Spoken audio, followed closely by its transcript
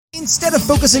Instead of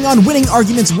focusing on winning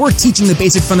arguments, we're teaching the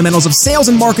basic fundamentals of sales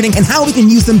and marketing and how we can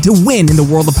use them to win in the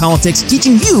world of politics,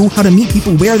 teaching you how to meet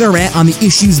people where they're at on the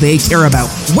issues they care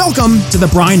about. Welcome to The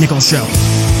Brian Nichols Show.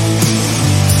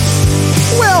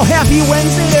 Well, happy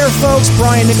Wednesday there, folks.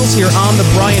 Brian Nichols here on The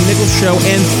Brian Nichols Show,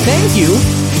 and thank you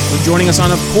for joining us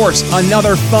on, of course,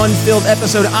 another fun-filled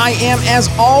episode. I am, as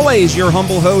always, your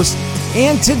humble host,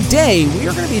 and today we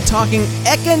are going to be talking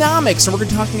economics, and we're going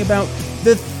to be talking about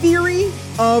the theory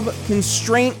of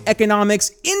constraint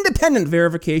economics, independent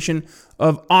verification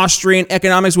of Austrian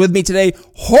economics. With me today,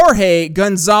 Jorge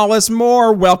Gonzalez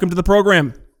Moore. Welcome to the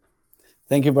program.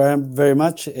 Thank you, Brian, very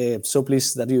much. So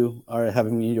pleased that you are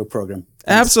having me in your program.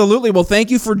 Thanks. Absolutely. Well,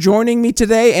 thank you for joining me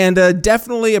today, and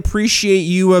definitely appreciate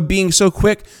you being so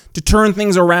quick to turn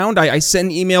things around. I sent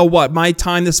an email, my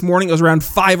time this morning, it was around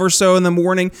 5 or so in the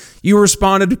morning. You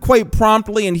responded quite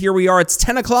promptly, and here we are. It's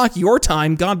 10 o'clock your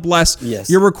time. God bless. Yes.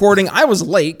 You're recording. I was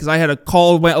late because I had a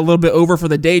call, went a little bit over for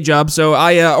the day job, so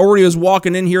I already was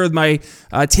walking in here with my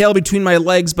tail between my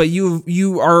legs, but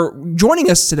you are joining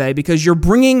us today because you're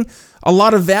bringing a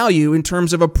lot of value in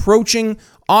terms of approaching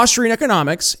Austrian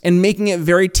economics and making it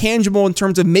very tangible in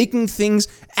terms of making things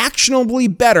actionably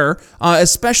better,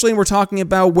 especially when we're talking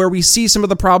about where we see some of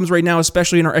the problems right now,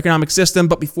 especially in our economic system.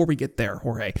 But before we get there,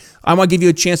 Jorge, I want to give you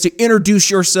a chance to introduce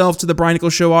yourself to the Brian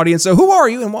Nichols Show audience. So who are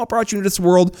you and what brought you into this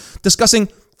world discussing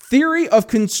theory of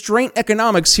constraint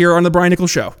economics here on the Brian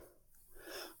Nichols Show?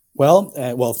 Well,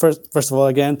 first of all,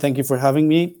 again, thank you for having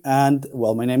me. And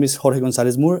my name is Jorge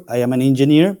Gonzalez Moore. I am an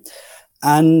engineer.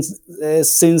 And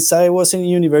since I was in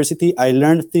university, I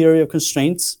learned theory of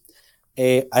constraints.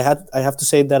 I have to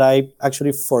say that I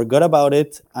actually forgot about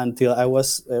it until I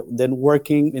was then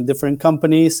working in different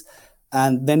companies.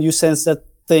 And then you sense that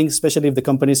things, especially if the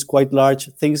company is quite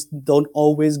large, things don't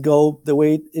always go the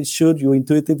way it should. You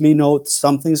intuitively know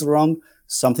something's wrong,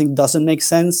 something doesn't make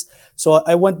sense. So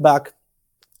I went back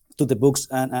to the books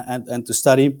and to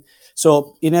study.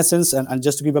 So in essence, and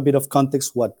just to give a bit of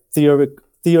context, what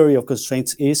theory of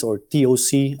constraints is, or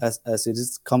TOC as it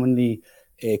is commonly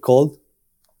called,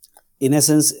 in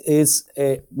essence is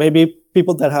maybe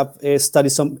people that have studied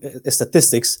some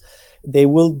statistics, they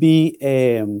will be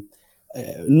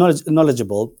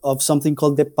knowledgeable of something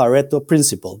called the Pareto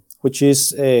principle, which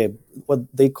is what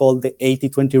they call the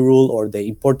 80-20 rule, or the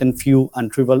important few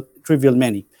and trivial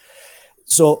many.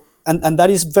 So, and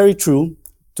that is very true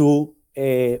to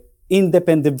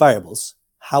independent variables.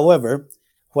 However,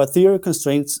 what theory of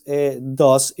constraints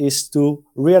does is to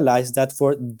realize that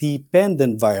for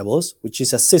dependent variables, which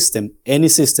is a system, any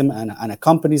system, and a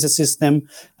company is a system,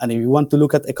 and if you want to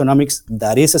look at economics,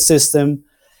 that is a system.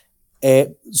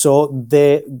 So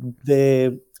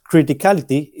the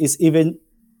criticality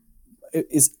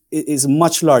is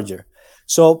much larger.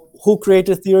 So who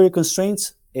created theory of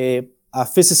constraints? A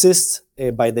physicist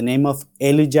by the name of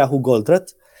Eliyahu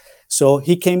Goldratt. So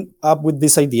he came up with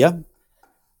this idea.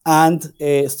 And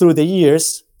through the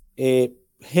years,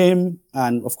 him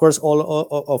and, of course, all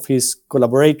of his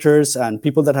collaborators and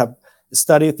people that have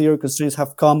studied theory of constraints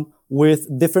have come with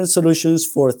different solutions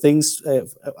for things,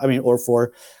 or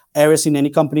for areas in any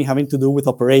company having to do with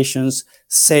operations,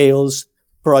 sales,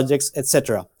 projects,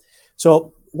 etc.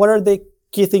 So what are the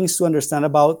key things to understand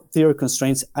about theory of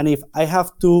constraints? And if I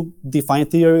have to define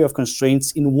theory of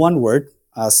constraints in one word,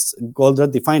 as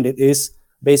Goldratt defined it, is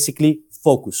basically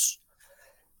focus.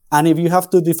 And if you have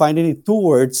to define it in two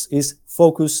words, is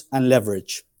focus and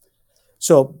leverage.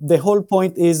 So the whole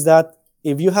point is that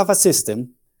if you have a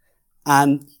system,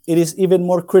 and it is even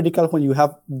more critical when you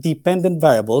have dependent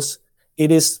variables,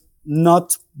 it is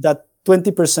not that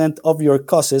 20% of your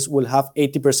causes will have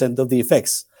 80% of the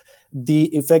effects. The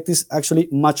effect is actually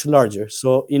much larger.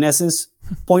 So in essence,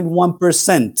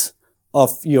 0.1%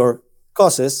 of your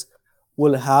causes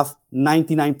will have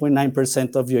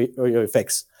 99.9% of your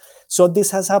effects. So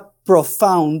this has a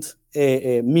profound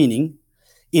meaning,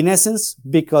 in essence,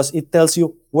 because it tells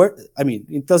you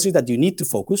it tells you that you need to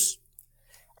focus,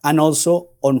 and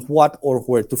also on what or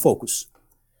where to focus.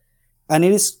 And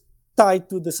it is tied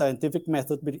to the scientific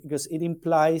method because it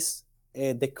implies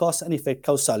the cause and effect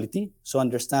causality, so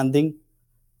understanding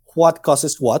what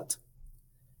causes what.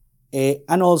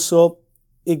 And also,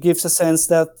 it gives a sense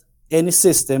that any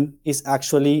system is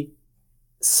actually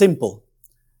simple.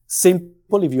 Simple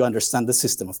if you understand the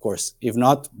system, of course. If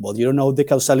not, you don't know the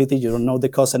causality, you don't know the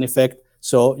cause and effect,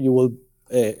 so you will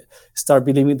start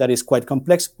believing that it's quite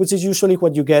complex, which is usually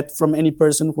what you get from any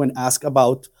person when asked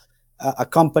about a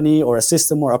company or a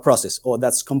system or a process. Oh,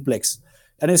 that's complex.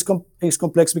 And it's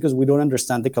complex because we don't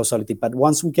understand the causality. But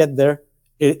once we get there,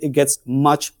 it gets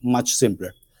much, much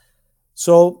simpler.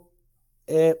 So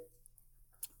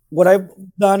what I've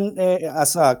done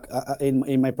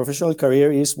in my professional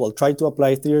career is, well, try to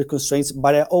apply theory constraints,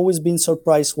 but I've always been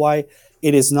surprised why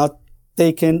it is not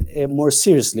taken more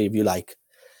seriously, if you like.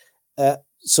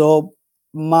 So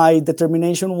my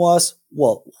determination was,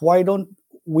 well, why don't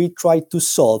we try to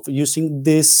solve using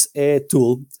this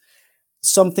tool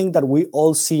something that we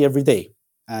all see every day?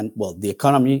 And well, the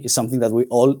economy is something that we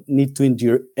all need to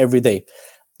endure every day.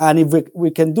 And if we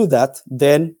can do that,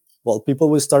 then, well, people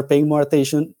will start paying more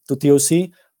attention to TOC,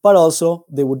 but also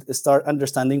they would start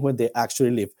understanding where they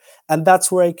actually live. And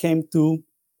that's where I came to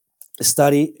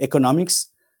study economics,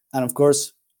 and of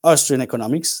course, Austrian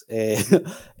economics.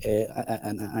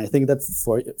 And I think that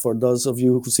for those of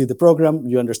you who see the program,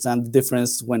 you understand the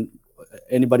difference when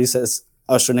anybody says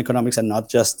Austrian economics and not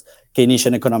just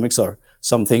Keynesian economics or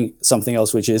something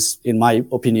else, which is, in my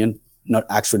opinion, not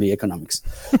actually economics.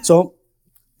 So,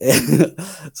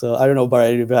 so I don't know,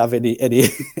 Barry, if you have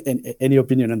any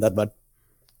opinion on that, but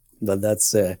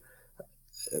that's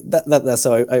that's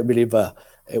how I believe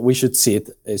we should see it.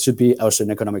 It should be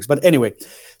Austrian economics. But anyway,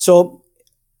 so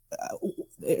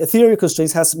theory of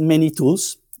constraints has many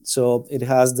tools. So it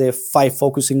has the 5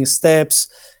 focusing steps.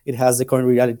 It has the current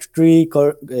reality tree,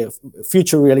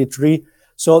 future reality tree.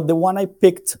 So the one I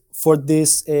picked for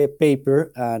this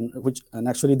paper, and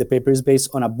actually the paper is based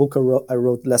on a book I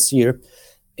wrote last year,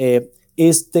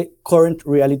 is the current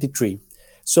reality tree.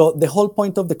 So the whole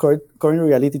point of the current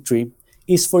reality tree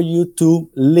is for you to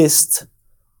list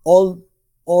all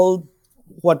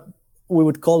what we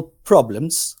would call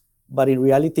problems, but in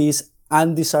reality is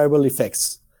undesirable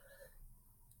effects.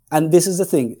 And this is the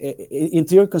thing. In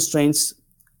theory constraints,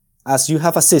 as you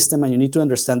have a system and you need to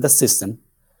understand the system,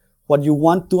 what you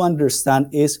want to understand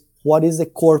is what is the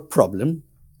core problem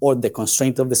or the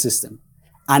constraint of the system.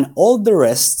 And all the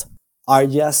rest are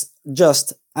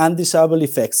just undesirable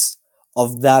effects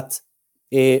of that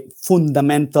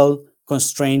fundamental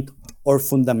constraint or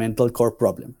fundamental core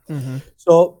problem. Mm-hmm.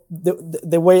 So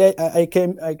the way I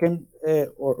came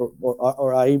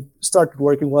or I started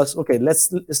working was, okay,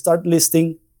 let's start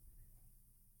listing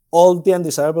all the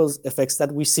undesirable effects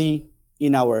that we see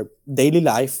in our daily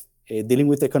life dealing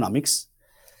with economics.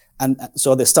 And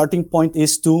so the starting point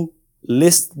is to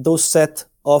list those set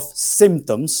of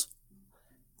symptoms.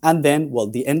 And then, well,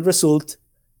 the end result,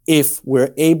 if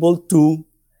we're able to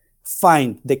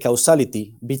find the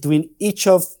causality between each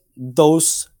of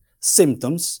those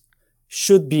symptoms,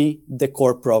 should be the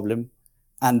core problem.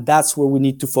 And that's where we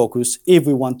need to focus if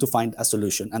we want to find a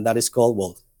solution. And that is called,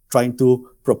 well, trying to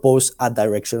propose a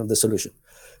direction of the solution.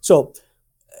 So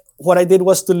what I did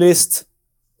was to list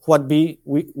what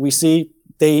we see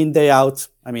day in, day out.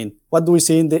 I mean, what do we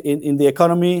see in the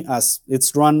economy as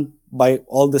it's run by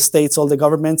all the states, all the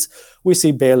governments? We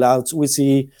see bailouts. We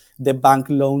see the bank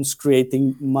loans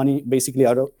creating money basically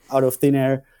out of thin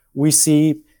air. We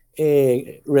see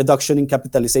a reduction in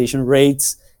capitalization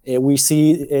rates. We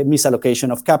see a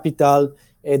misallocation of capital,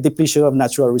 a depletion of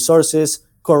natural resources,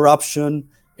 corruption,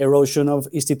 erosion of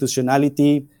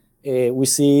institutionality. We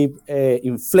see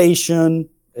inflation.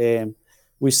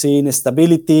 We see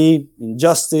instability,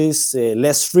 injustice,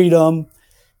 less freedom,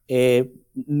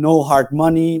 no hard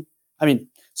money. I mean,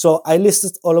 so I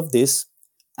listed all of this.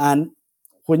 And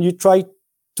when you try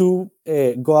to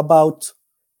go about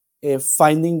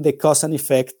finding the cause and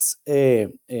effect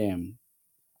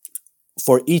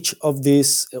for each of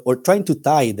these, or trying to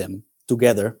tie them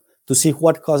together to see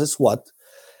what causes what,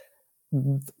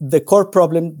 the core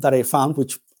problem that I found,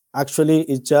 which actually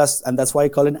is just, and that's why I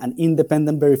call it an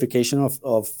independent verification of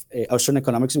Austrian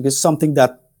economics, because something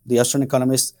that the Austrian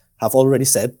economists have already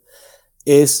said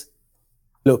is,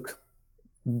 look,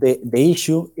 the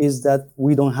issue is that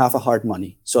we don't have a hard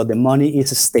money. So the money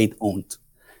is state-owned.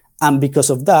 And because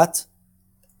of that,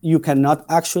 you cannot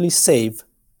actually save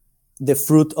the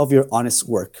fruit of your honest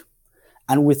work.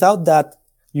 And without that,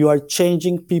 you are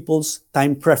changing people's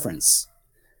time preference.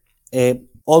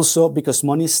 Also, because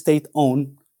money is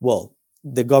state-owned, well,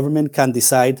 the government can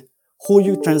decide who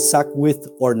you transact with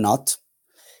or not.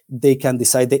 They can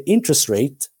decide the interest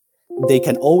rate. They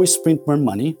can always print more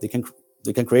money. They can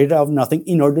create it out of nothing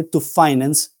in order to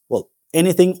finance, well,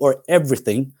 anything or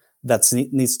everything that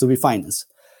needs to be financed.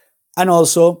 And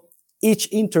also, each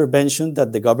intervention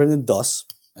that the government does,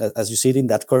 as you see it in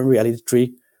that current reality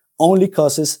tree, only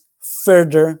causes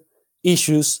further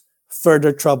issues,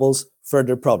 further troubles,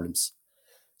 further problems.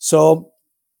 So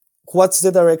what's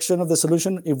the direction of the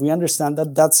solution? If we understand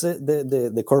that that's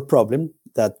the core problem,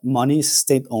 that money is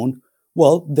state-owned,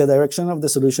 well, the direction of the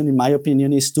solution, in my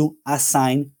opinion, is to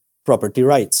assign property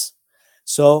rights.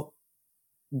 So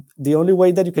the only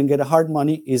way that you can get a hard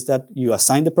money is that you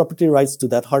assign the property rights to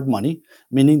that hard money,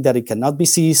 meaning that it cannot be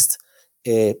seized,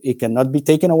 it cannot be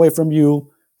taken away from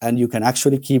you, and you can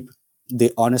actually keep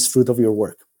the honest fruit of your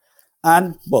work.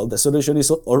 And well, the solution is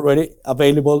already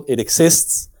available. It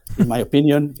exists, in my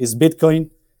opinion, is Bitcoin.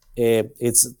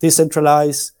 It's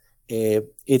decentralized.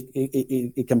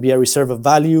 It can be a reserve of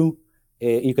value.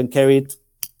 You can carry it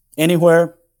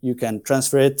anywhere. You can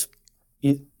transfer it,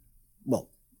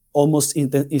 almost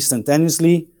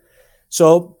instantaneously.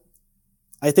 So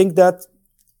I think that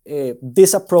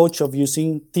this approach of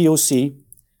using TOC,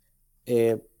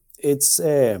 it's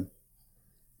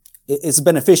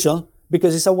beneficial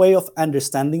because it's a way of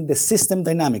understanding the system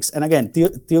dynamics. And again,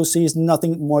 TOC is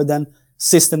nothing more than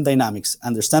system dynamics,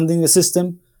 understanding the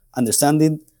system,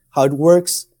 understanding how it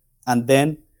works, and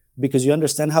then because you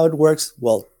understand how it works,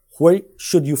 well, where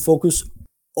should you focus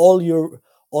all your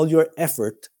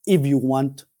effort if you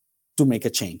want to make a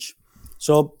change?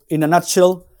 So in a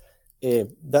nutshell,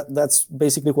 that's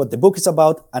basically what the book is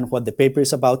about and what the paper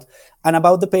is about. And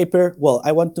about the paper, well,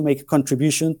 I want to make a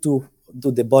contribution to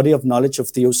the body of knowledge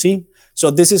of TOC.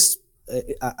 So this is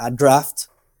a draft.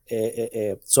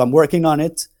 So I'm working on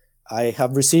it. I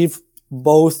have received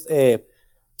both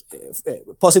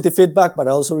positive feedback, but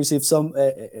I also received some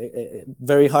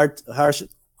very harsh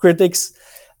critics.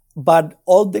 But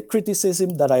all the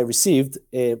criticism that I received,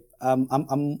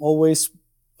 I'm always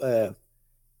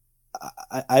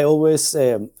I always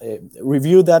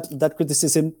review that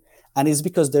criticism, and it's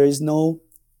because there is no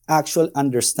actual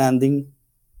understanding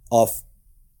of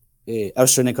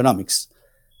Austrian economics,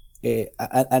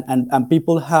 and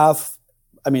people have,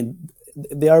 I mean,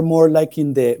 they are more like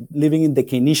living in the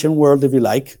Keynesian world, if you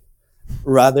like,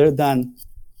 rather than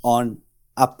on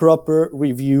a proper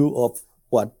review of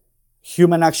what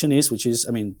human action is, which is,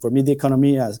 I mean, for me, the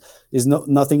economy is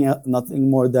nothing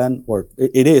more than, or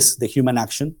it is the human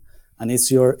action, and is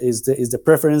the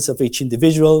preference of each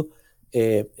individual.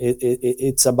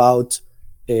 It's about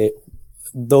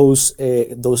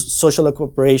those social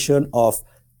cooperation of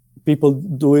people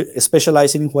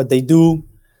specializing in what they do,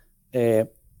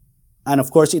 and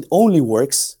of course, it only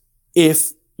works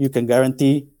if you can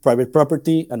guarantee private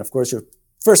property, and of course, your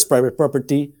first private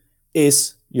property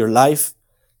is your life.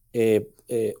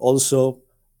 Also,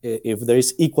 if there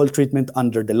is equal treatment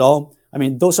under the law. I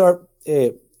mean, those are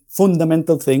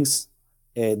fundamental things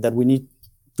that we need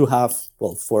to have,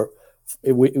 well,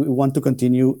 if we want to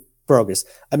continue progress.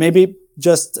 And maybe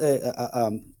just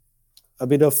a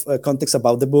bit of context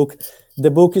about the book.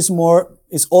 The book is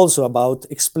also about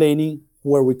explaining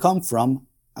where we come from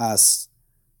as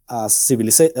a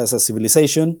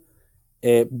civilization,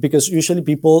 because usually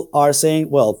people are saying,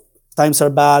 well, times are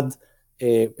bad,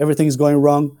 everything is going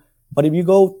wrong. But if you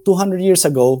go 200 years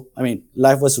ago, I mean,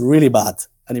 life was really bad.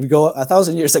 And if you go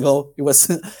 1,000 years ago, it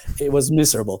was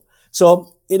miserable.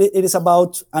 So it is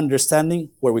about understanding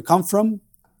where we come from,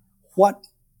 what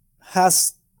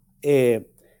has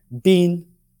been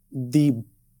the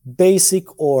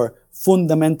basic or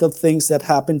fundamental things that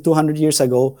happened 200 years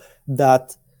ago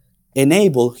that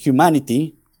enable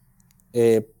humanity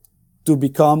to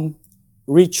become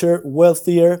richer,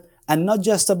 wealthier, and not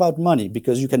just about money,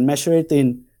 because you can measure it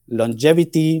in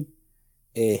longevity,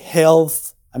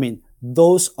 health. I mean,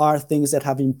 those are things that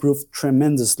have improved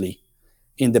tremendously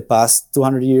in the past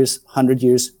 200 years, 100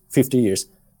 years, 50 years.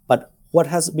 But what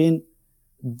has been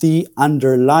the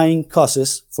underlying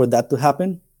causes for that to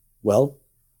happen? Well,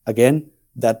 again,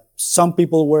 that some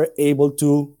people were able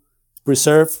to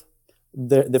preserve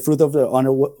the fruit of their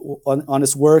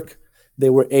honest work. They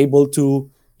were able to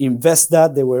invest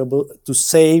that. They were able to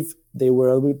save. They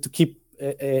were able to keep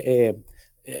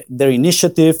their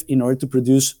initiative in order to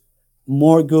produce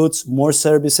more goods, more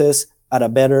services at a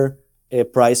better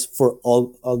price for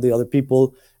all the other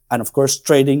people, and of course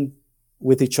trading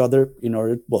with each other in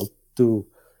order, well, to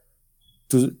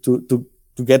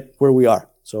get where we are.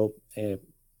 So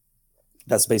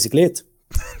that's basically it.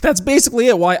 That's basically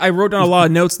it. Well, I wrote down a lot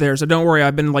of notes there, so don't worry.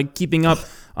 I've been keeping up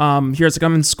here as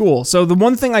I'm in school. So the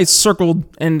one thing I circled,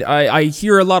 and I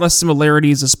hear a lot of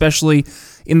similarities, especially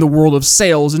in the world of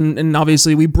sales, and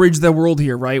obviously we bridge the world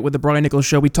here, right? With the Brian Nicholas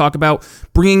Show, we talk about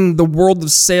bringing the world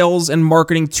of sales and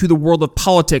marketing to the world of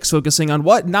politics, focusing on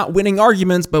what? Not winning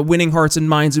arguments, but winning hearts and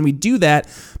minds, and we do that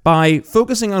by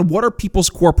focusing on what are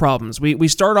people's core problems. We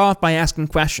start off by asking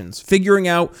questions, figuring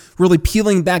out, really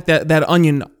peeling back that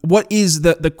onion. What is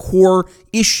the core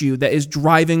issue that is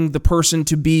driving the person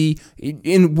to be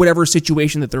in whatever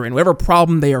situation that they're in, whatever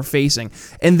problem they are facing,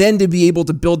 and then to be able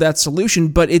to build that solution.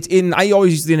 But I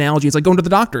always use the analogy, it's like going to the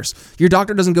doctors. Your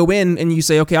doctor doesn't go in and you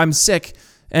say, okay, I'm sick,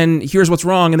 and here's what's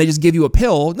wrong, and they just give you a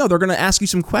pill. No, they're going to ask you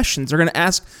some questions. They're going to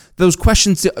ask those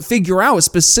questions to figure out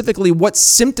specifically what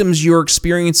symptoms you're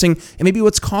experiencing and maybe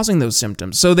what's causing those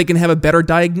symptoms so they can have a better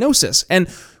diagnosis. And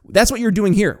that's what you're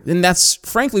doing here. And that's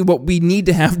frankly what we need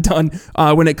to have done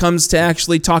when it comes to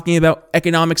actually talking about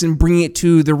economics and bringing it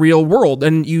to the real world.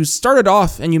 And you started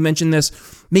off and you mentioned this,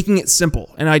 making it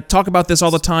simple. And I talk about this all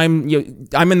the time.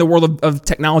 I'm in the world of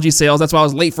technology sales. That's why I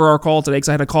was late for our call today, because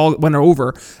I had a call that went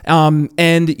over.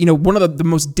 And one of the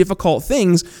most difficult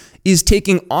things is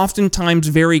taking oftentimes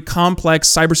very complex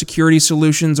cybersecurity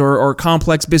solutions or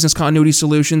complex business continuity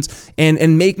solutions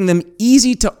and making them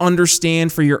easy to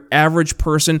understand for your average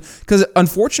person. Because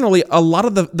unfortunately, a lot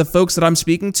of the folks that I'm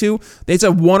speaking to, it's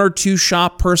a one or two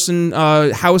shop person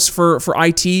house for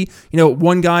IT.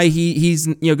 One guy, he's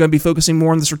going to be focusing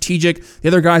more on the strategic. The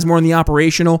other guy's more on the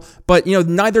operational. But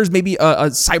neither's maybe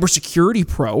a cybersecurity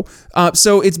pro.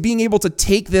 So it's being able to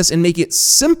take this and make it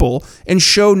simple and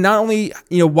show not only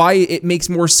why it makes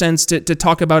more sense to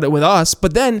talk about it with us,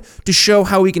 but then to show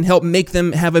how we can help make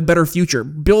them have a better future,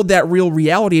 build that real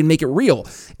reality and make it real.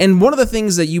 And one of the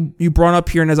things that you brought up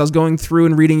here, and as I was going through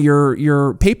and reading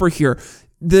your paper here,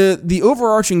 the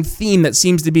overarching theme that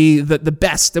seems to be the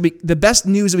best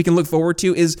news that we can look forward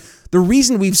to is the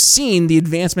reason we've seen the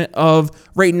advancement of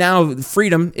right now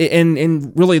freedom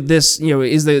and really this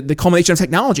is the culmination of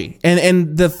technology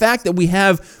and the fact that we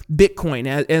have Bitcoin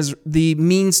as the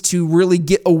means to really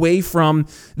get away from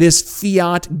this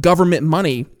fiat government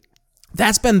money.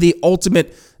 That's been the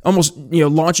ultimate almost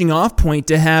launching off point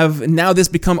to have now this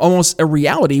become almost a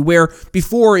reality, where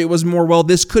before it was more, well,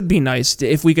 this could be nice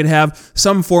if we could have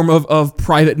some form of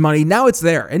private money. Now it's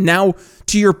there. And now,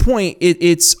 to your point,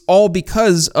 it's all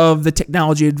because of the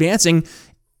technology advancing.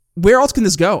 Where else can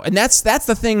this go? And that's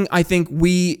the thing. I think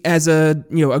we, as a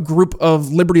group of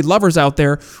liberty lovers out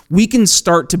there, we can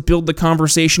start to build the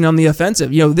conversation on the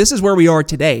offensive. This is where we are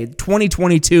today,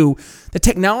 2022. The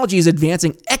technology is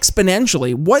advancing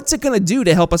exponentially. What's it going to do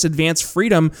to help us advance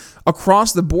freedom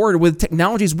across the board with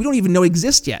technologies we don't even know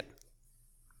exist yet?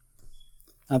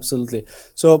 Absolutely.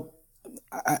 So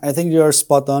I think you're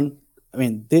spot on. I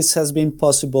mean, this has been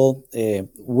possible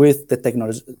with the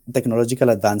technological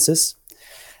advances.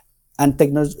 And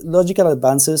technological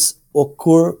advances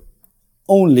occur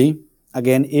only,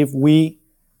 again, if we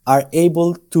are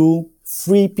able to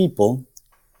free people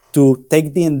to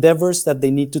take the endeavors that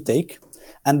they need to take.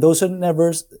 And those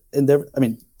endeavors,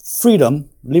 freedom,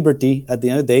 liberty, at the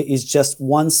end of the day, is just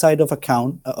one side of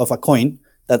a coin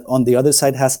that on the other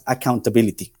side has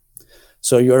accountability.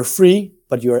 So you're free,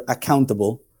 but you're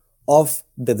accountable of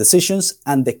the decisions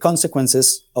and the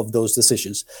consequences of those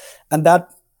decisions. And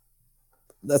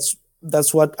that's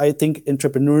what I think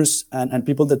entrepreneurs and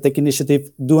people that take initiative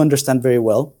do understand very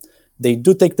well. They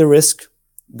do take the risk,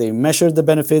 they measure the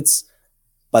benefits,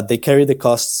 but they carry the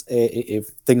costs if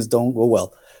things don't go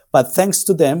well. But thanks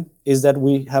to them is that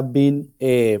we have been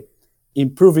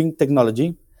improving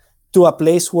technology to a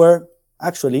place where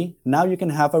actually now you can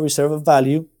have a reserve of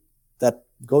value that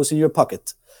goes in your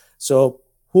pocket. So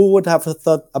who would have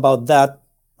thought about that,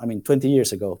 20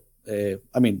 years ago?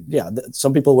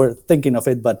 Some people were thinking of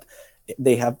it, but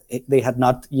they had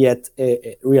not yet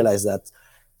realized that.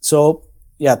 So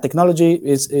yeah, technology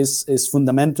is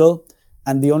fundamental,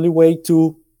 and the only way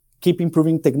to keep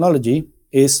improving technology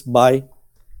is by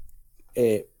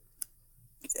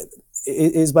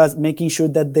making sure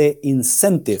that the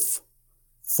incentive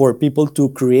for people to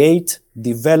create,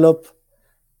 develop,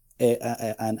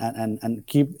 and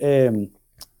keep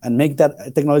and make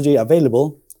that technology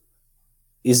available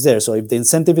is there. So if the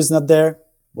incentive is not there,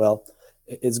 well,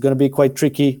 it's going to be quite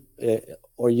tricky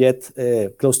or yet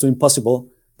close to impossible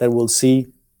that we'll see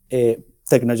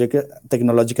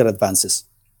technological advances.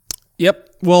 Yep.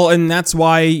 Well, and that's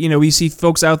why, we see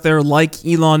folks out there like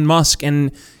Elon Musk,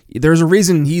 and there's a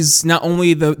reason he's not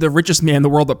only the richest man in the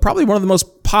world, but probably one of the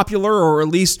most popular, or at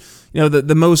least,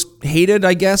 the most hated,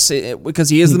 I guess, because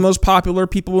he is the most popular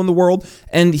people in the world.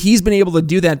 And he's been able to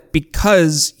do that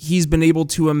because he's been able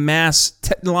to amass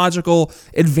technological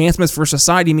advancements for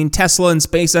society. Tesla and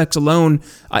SpaceX alone,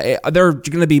 they're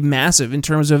going to be massive in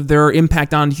terms of their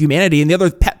impact on humanity and the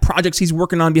other pet projects he's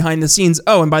working on behind the scenes.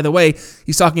 Oh, and by the way,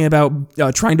 he's talking about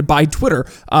trying to buy Twitter.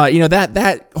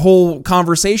 That whole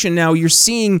conversation now, you're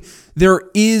seeing there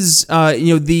is,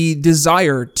 the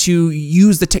desire to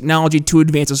use the technology to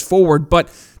advance us forward. But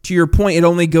to your point, it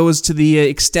only goes to the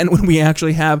extent when we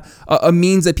actually have a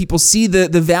means that people see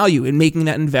the value in making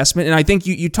that investment. And I think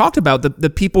you talked about the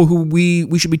people who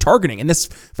we should be targeting. And that's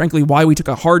frankly why we took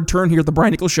a hard turn here at the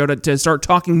Brian Nichols Show to start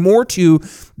talking more to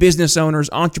business owners,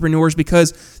 entrepreneurs,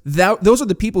 because those are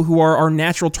the people who are our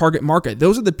natural target market.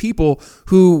 Those are the people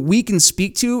who we can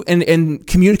speak to and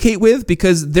communicate with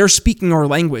because they're speaking our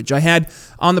language. I had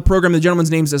on the program, the gentleman's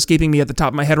name is escaping me at the top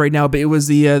of my head right now, but it was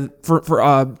the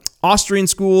for Austrian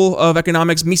School of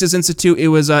Economics, Mises Institute. It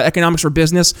was Economics for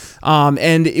Business,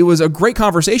 and it was a great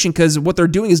conversation because what they're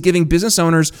doing is giving business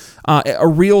owners a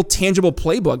real tangible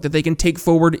playbook that they can take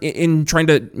forward in trying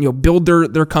to build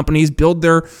their companies, build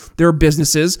their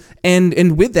businesses,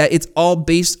 and with that, it's all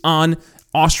based on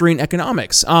Austrian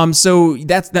economics. So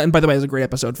that's that. And by the way, it's a great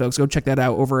episode, folks. Go check that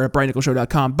out over at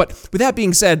briannicholsshow.com. But with that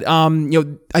being said,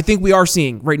 I think we are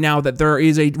seeing right now that there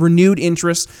is a renewed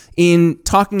interest in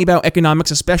talking about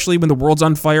economics, especially when the world's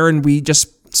on fire and we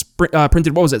just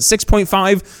printed, what was it,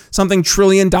 $6.5 something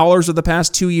trillion of the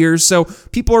past 2 years. So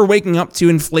people are waking up to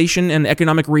inflation and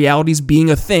economic realities being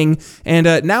a thing.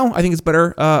 And now I think it's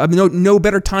better, no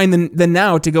better time than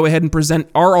now to go ahead and present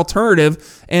our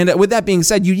alternative. And with that being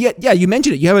said, you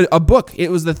mentioned it. You have a book.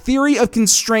 It was The Theory of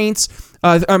Constraints.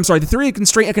 The Theory of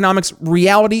Constraint Economics,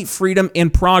 Reality, Freedom,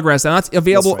 and Progress. And that's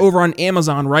available over on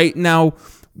Amazon right now.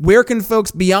 Where can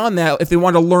folks beyond that, if they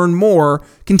want to learn more,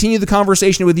 continue the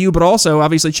conversation with you, but also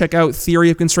obviously check out Theory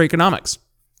of Constraint Economics?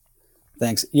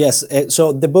 Thanks. Yes.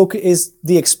 So the book is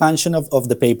the expansion of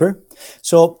the paper.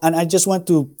 So, and I just want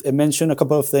to mention a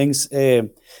couple of things.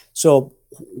 So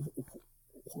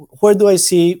where do I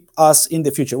see us in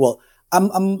the future? Well,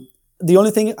 I'm the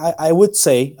only thing I would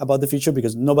say about the future,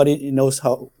 because nobody knows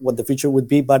what the future would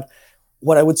be. But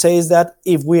what I would say is that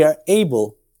if we are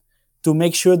able to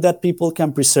make sure that people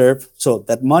can preserve, so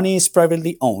that money is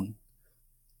privately owned,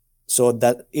 so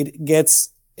that it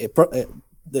gets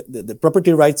the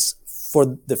property rights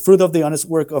for the fruit of the honest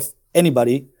work of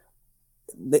anybody,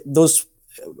 those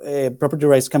property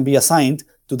rights can be assigned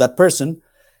to that person,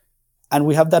 and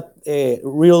we have that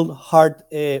real hard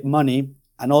money,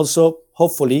 and also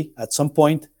hopefully at some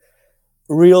point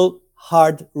real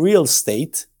hard real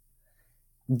estate,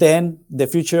 then the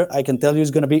future, I can tell you, is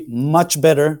going to be much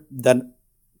better than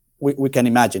we can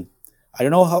imagine. I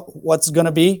don't know what's going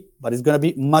to be, but it's going to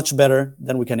be much better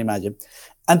than we can imagine.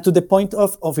 And to the point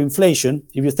of inflation,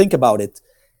 if you think about it,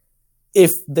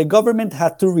 if the government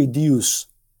had to reduce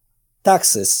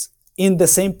taxes in the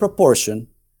same proportion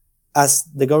as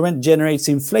the government generates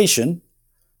inflation,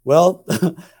 well,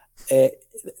 the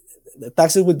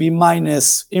taxes would be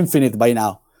minus infinite by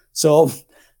now. So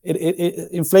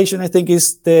inflation, I think,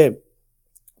 is the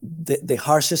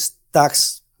harshest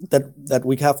tax that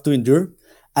we have to endure,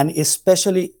 and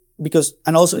especially because,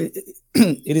 and also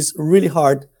it is really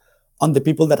hard on the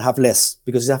people that have less,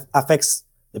 because it affects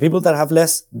the people that have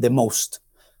less the most,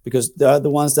 because they are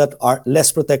the ones that are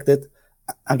less protected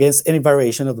against any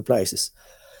variation of the prices.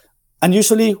 And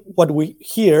usually what we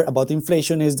hear about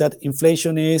inflation is that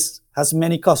inflation has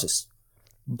many causes.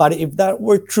 But if that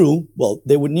were true, well,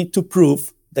 they would need to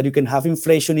prove that you can have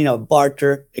inflation in a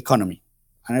barter economy.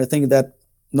 And I think that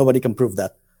nobody can prove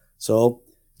that. So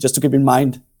just to keep in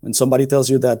mind, when somebody tells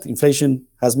you that inflation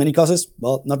has many causes,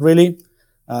 well, not really.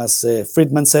 As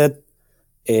Friedman said,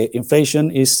 inflation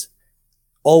is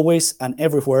always and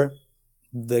everywhere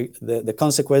the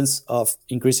consequence of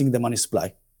increasing the money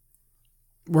supply.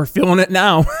 We're feeling it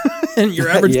now. And your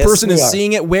average person is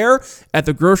seeing it where? At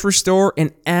the grocery store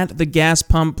and at the gas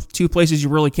pump, two places you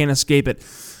really can't escape it.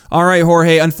 All right,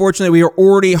 Jorge, unfortunately, we are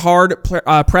already hard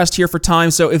pressed here for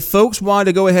time. So if folks want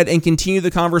to go ahead and continue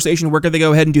the conversation, where can they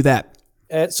go ahead and do that?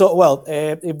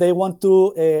 If they want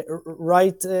to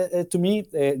write to me,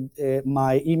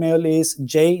 my email is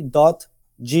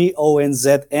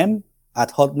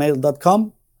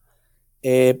j.gonzm@hotmail.com.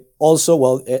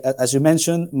 Also, as you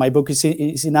mentioned, my book is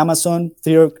in Amazon,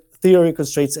 Theory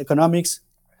Constraints Economics.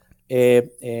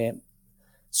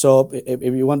 So if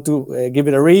you want to give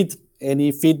it a read,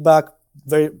 any feedback,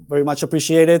 very, very much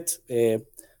appreciated.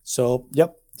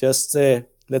 Just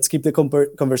let's keep the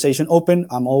conversation open.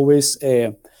 I'm always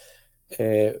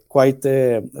quite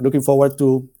looking forward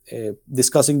to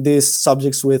discussing these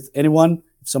subjects with anyone.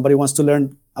 If somebody wants to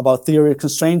learn about theory of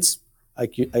constraints, I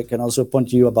can also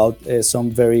point you about some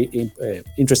very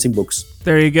interesting books.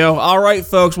 There you go. All right,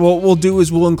 folks. What we'll do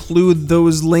is we'll include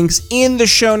those links in the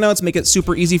show notes, make it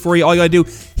super easy for you. All you got to do,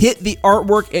 hit the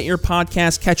artwork at your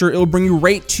podcast catcher. It'll bring you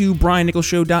right to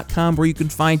briannicholsshow.com, where you can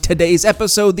find today's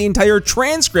episode, the entire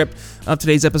transcript of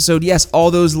today's episode. Yes,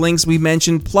 all those links we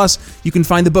mentioned, plus you can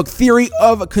find the book Theory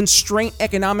of Constraint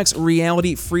Economics,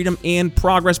 Reality, Freedom, and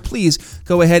Progress. Please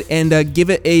go ahead and give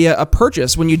it a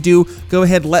purchase. When you do, go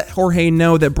ahead, let Jorge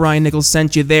know that Brian Nichols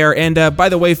sent you there. And by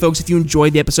the way, folks, if you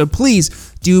enjoyed the episode,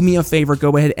 please do me a favor,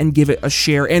 go ahead and give it a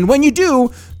share. And when you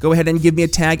do, go ahead and give me a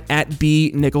tag at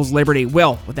B Nichols Liberty.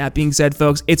 Well, with that being said,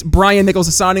 folks, it's Brian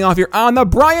Nichols signing off here on the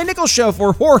Brian Nichols Show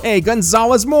for Jorge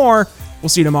Gonzalez Moore. We'll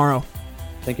see you tomorrow.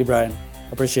 Thank you, Brian.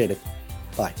 Appreciate it.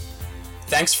 Bye.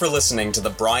 Thanks for listening to the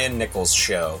Brian Nichols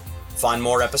Show. Find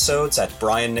more episodes at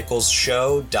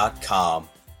briannicholsshow.com.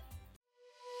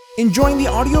 Enjoying the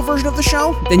audio version of the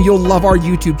show? Then you'll love our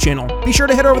YouTube channel. Be sure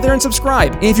to head over there and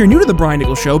subscribe. And if you're new to The Brian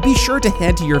Nichols Show, be sure to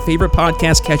head to your favorite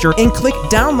podcast catcher and click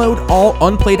download all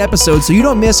unplayed episodes so you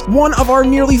don't miss one of our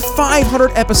nearly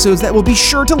 500 episodes that will be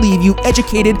sure to leave you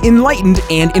educated, enlightened,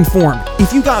 and informed.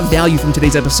 If you got value from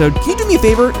today's episode, can you do me a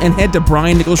favor and head to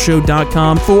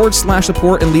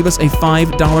briannicholsshow.com/support and leave us a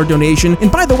 $5 donation?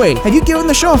 And by the way, have you given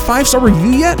the show a 5-star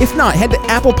review yet? If not, head to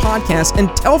Apple Podcasts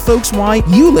and tell folks why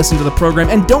you listen to the program,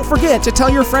 and don't forget to tell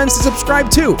your friends to subscribe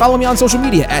too. Follow me on social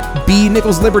media at B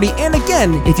Nichols Liberty. And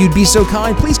again, if you'd be so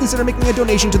kind, please consider making a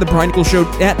donation to the Brian Nichols Show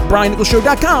at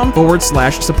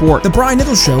briannicholsshow.com/support. The Brian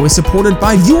Nichols Show is supported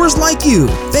by viewers like you.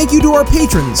 Thank you to our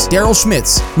patrons, Daryl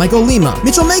Schmitz, Michael Lima,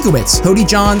 Mitchell Mankiewicz, Hody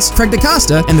Johns, Craig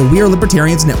DaCosta, and the We Are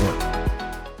Libertarians Network.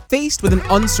 Faced with an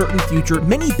uncertain future,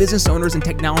 many business owners and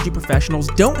technology professionals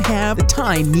don't have the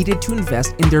time needed to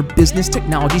invest in their business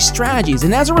technology strategies,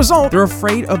 and as a result, they're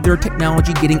afraid of their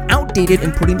technology getting outdated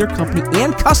and putting their company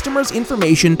and customers'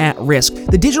 information at risk.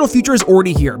 The digital future is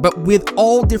already here, but with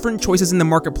all different choices in the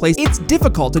marketplace, it's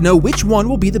difficult to know which one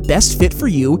will be the best fit for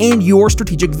you and your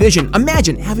strategic vision.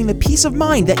 Imagine having the peace of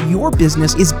mind that your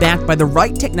business is backed by the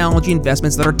right technology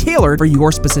investments that are tailored for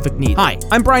your specific needs. Hi,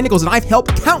 I'm Brian Nichols, and I've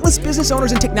helped countless business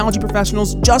owners and technology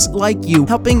professionals just like you,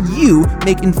 helping you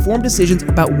make informed decisions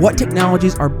about what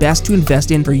technologies are best to invest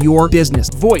in for your business.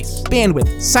 Voice, bandwidth,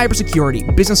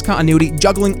 cybersecurity, business continuity,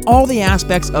 juggling all the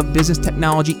aspects of business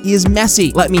technology is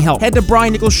messy. Let me help. Head to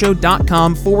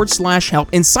briannicholsshow.com/help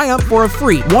and sign up for a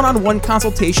free one-on-one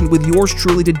consultation with yours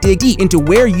truly to dig deep into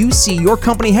where you see your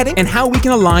company heading and how we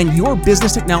can align your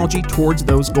business technology towards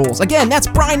those goals. Again, that's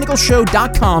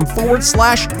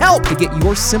briannicholsshow.com/help to get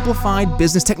your simplified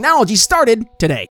business technology started today.